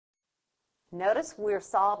Notice we're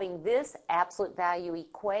solving this absolute value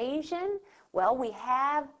equation. Well, we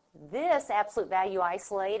have this absolute value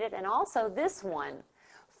isolated and also this one.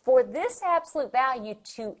 For this absolute value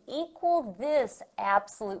to equal this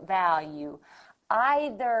absolute value,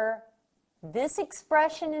 either this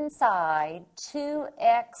expression inside,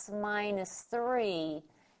 2x minus 3,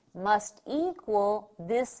 must equal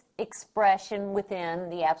this expression within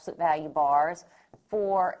the absolute value bars,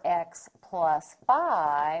 4x plus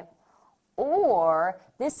 5, or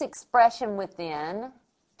this expression within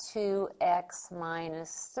 2x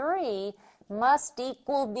minus 3 must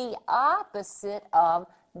equal the opposite of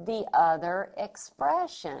the other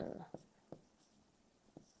expression.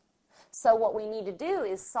 So what we need to do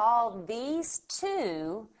is solve these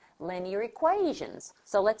two linear equations.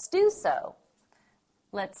 So let's do so.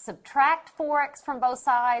 Let's subtract 4x from both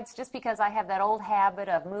sides, just because I have that old habit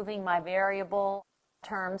of moving my variable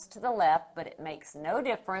terms to the left, but it makes no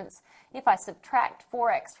difference. If I subtract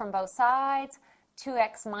 4x from both sides,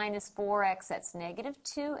 2x minus 4x, that's negative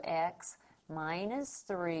 2x, minus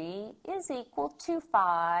 3 is equal to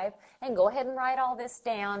 5. And go ahead and write all this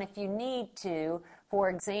down if you need to. For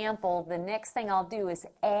example, the next thing I'll do is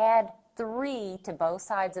add 3 to both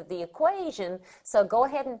sides of the equation. So go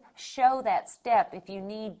ahead and show that step if you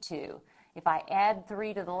need to. If I add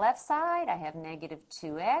 3 to the left side, I have negative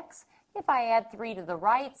 2x. If I add 3 to the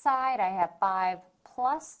right side, I have 5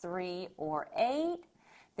 plus 3, or 8.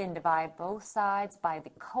 Then divide both sides by the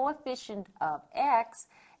coefficient of x,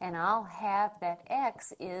 and I'll have that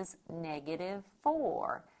x is negative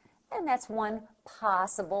 4. And that's one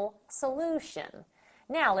possible solution.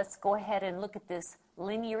 Now let's go ahead and look at this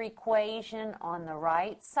linear equation on the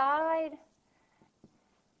right side.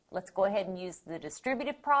 Let's go ahead and use the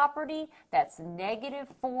distributive property. That's negative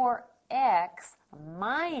 4x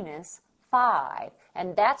minus 5.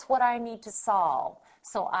 And that's what I need to solve.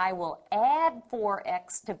 So I will add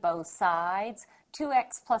 4x to both sides.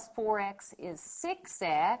 2x plus 4x is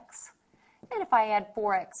 6x. And if I add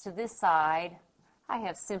 4x to this side, I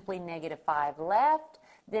have simply negative 5 left.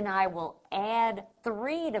 Then I will add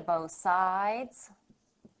 3 to both sides.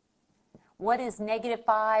 What is negative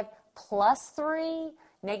 5 plus 3?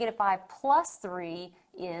 Negative 5 plus 3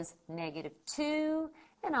 is negative 2.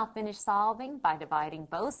 And I'll finish solving by dividing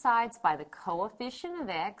both sides by the coefficient of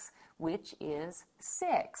x, which is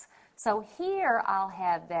 6. So here I'll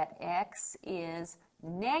have that x is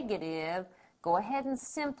negative, go ahead and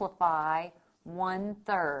simplify,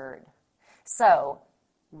 1/3. So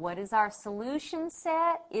what is our solution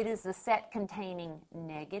set? It is the set containing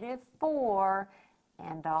negative 4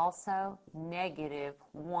 and also negative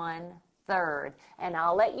 1/3. And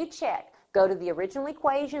I'll let you check. Go to the original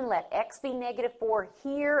equation, let x be negative 4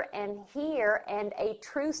 here, and a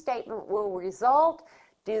true statement will result.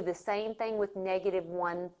 Do the same thing with negative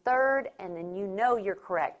 1/3, and then you know you're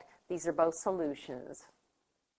correct. These are both solutions.